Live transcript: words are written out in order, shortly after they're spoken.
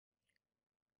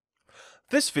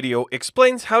This video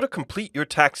explains how to complete your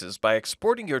taxes by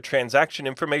exporting your transaction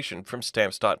information from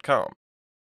Stamps.com.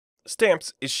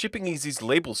 Stamps is ShippingEasy's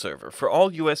label server for all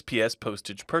USPS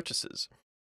postage purchases.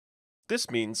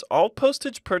 This means all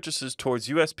postage purchases towards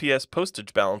USPS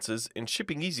postage balances in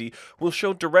ShippingEasy will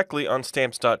show directly on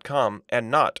Stamps.com and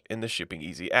not in the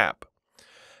ShippingEasy app.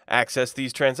 Access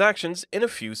these transactions in a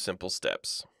few simple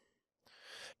steps.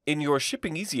 In your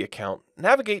ShippingEasy account,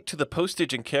 navigate to the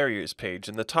Postage and Carriers page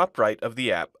in the top right of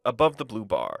the app above the blue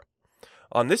bar.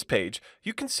 On this page,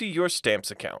 you can see your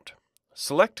Stamps account.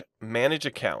 Select Manage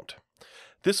Account.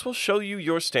 This will show you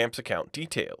your Stamps account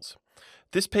details.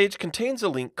 This page contains a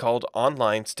link called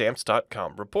Online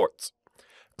Stamps.com Reports.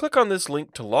 Click on this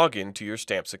link to log in to your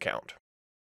Stamps account.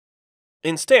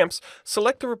 In Stamps,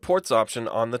 select the Reports option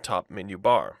on the top menu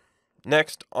bar.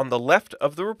 Next, on the left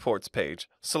of the Reports page,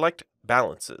 select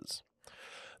Balances.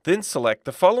 Then select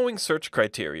the following search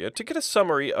criteria to get a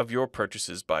summary of your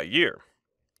purchases by year.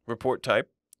 Report type,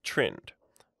 Trend.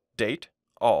 Date,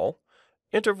 All.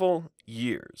 Interval,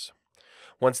 Years.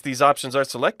 Once these options are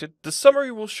selected, the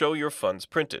summary will show your funds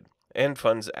printed and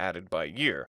funds added by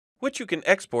year, which you can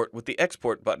export with the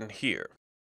Export button here.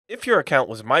 If your account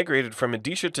was migrated from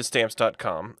Indicia to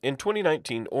Stamps.com in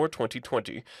 2019 or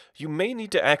 2020, you may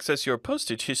need to access your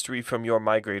postage history from your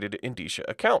migrated Indicia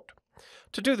account.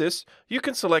 To do this, you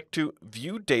can select to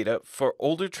View Data for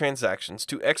older transactions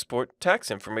to export tax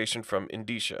information from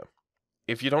Indicia.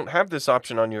 If you don't have this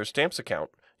option on your Stamps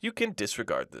account, you can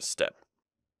disregard this step.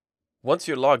 Once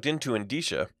you're logged into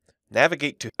Indicia,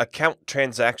 navigate to Account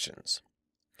Transactions.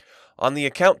 On the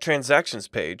Account Transactions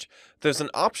page, there's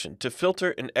an option to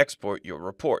filter and export your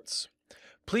reports.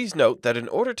 Please note that in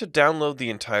order to download the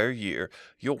entire year,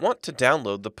 you'll want to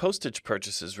download the postage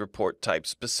purchases report type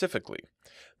specifically.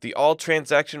 The All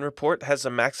Transaction Report has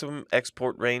a maximum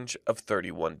export range of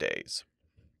 31 days.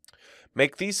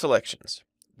 Make these selections: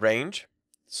 Range,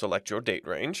 select your date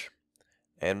range,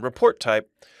 and Report type,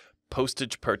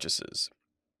 Postage Purchases.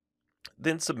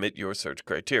 Then submit your search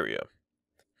criteria.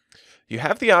 You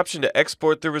have the option to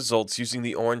export the results using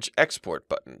the orange Export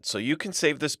button, so you can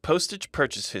save this postage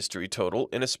purchase history total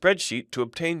in a spreadsheet to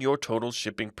obtain your total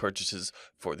shipping purchases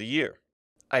for the year.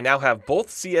 I now have both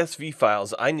CSV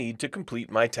files I need to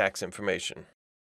complete my tax information.